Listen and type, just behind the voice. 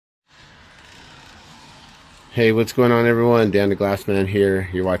Hey, what's going on, everyone? Dan the Glassman here.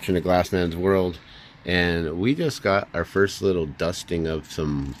 You're watching the Glassman's World, and we just got our first little dusting of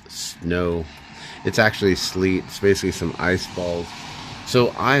some snow. It's actually sleet. It's basically some ice balls. So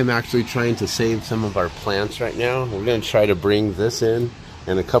I am actually trying to save some of our plants right now. We're going to try to bring this in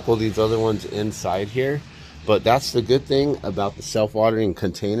and a couple of these other ones inside here. But that's the good thing about the self-watering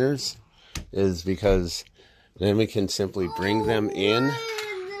containers, is because then we can simply bring them in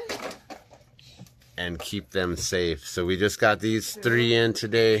and keep them safe. So we just got these 3 in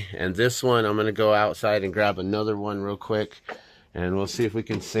today, and this one I'm gonna go outside and grab another one real quick, and we'll see if we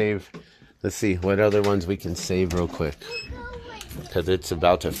can save. Let's see what other ones we can save real quick, because it's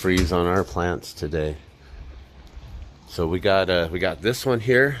about to freeze on our plants today. So we got this one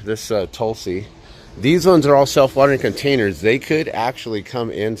here, this Tulsi. These ones are all self-watering containers. They could actually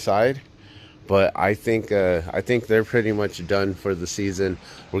come inside, but I think they're pretty much done for the season.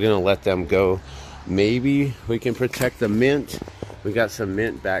 We're gonna let them go. Maybe we can protect the mint. We got some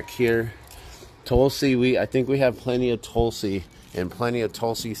mint back here. Tulsi, I think we have plenty of Tulsi and plenty of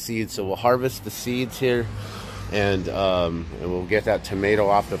Tulsi seeds. So we'll harvest the seeds here, and we'll get that tomato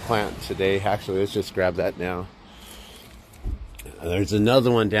off the plant today. Actually, let's just grab that now. There's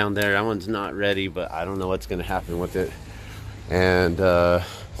another one down there. That one's not ready, but I don't know what's going to happen with it. And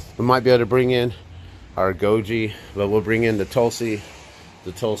we might be able to bring in our goji, but we'll bring in the Tulsi,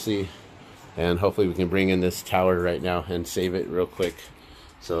 and hopefully we can bring in this tower right now and save it real quick.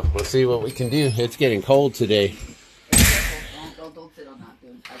 So we'll see what we can do. It's getting cold today. Don't sit on that,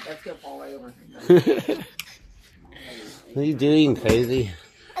 dude. That's gonna fall right over. What are you doing, crazy?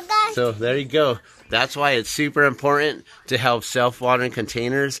 So there you go. That's why it's super important to have self-watering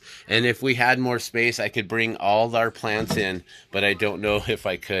containers. And if we had more space, I could bring all our plants in, but I don't know if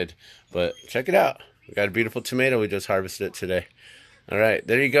I could. But check it out. We got a beautiful tomato. We just harvested it today. All right,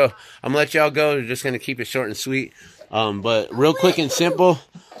 there you go. I'm gonna let y'all go. We're just gonna keep it short and sweet, but real quick and simple.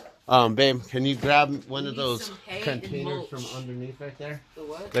 Babe, can you grab one of those containers from underneath right there? The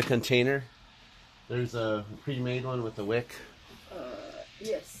what? The container. There's a pre-made one with the wick.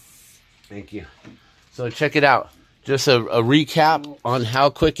 Yes. Thank you. So check it out. Just a recap on how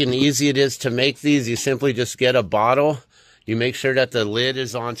quick and easy it is to make these. You simply just get a bottle. You make sure that the lid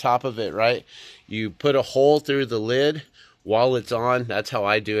is on top of it, right? You put a hole through the lid while it's on. That's how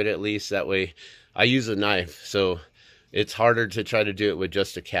I do it, at least. That way I use a knife, so it's harder to try to do it with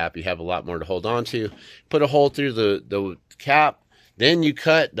just a cap. You have a lot more to hold on to. Put a hole through the cap, then you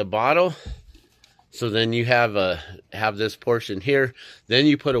cut the bottle. So then you have this portion here. Then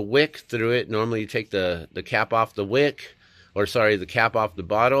you put a wick through it. Normally you take the cap off the wick, or sorry, the cap off the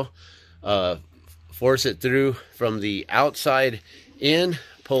bottle. Force it through from the outside in.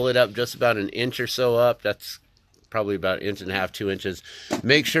 Pull it up just about an inch or so up. That's probably about 1.5 inches, 2 inches.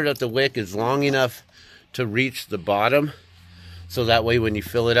 Make sure that the wick is long enough to reach the bottom, so that way when you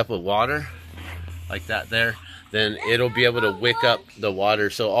fill it up with water, like that there, then it'll be able to wick up the water.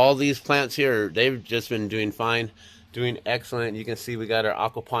 So all these plants here, they've just been doing fine, doing excellent. You can see we got our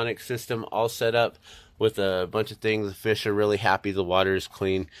aquaponics system all set up with a bunch of things. The fish are really happy. The water is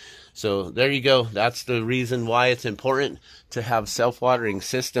clean. So there you go. That's the reason why it's important to have self-watering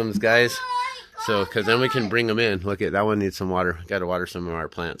systems, guys. So, because then we can bring them in. Look at that one, needs some water. Got to water some of our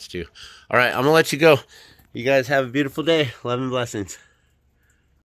plants too. All right, I'm going to let you go. You guys have a beautiful day. Love and blessings.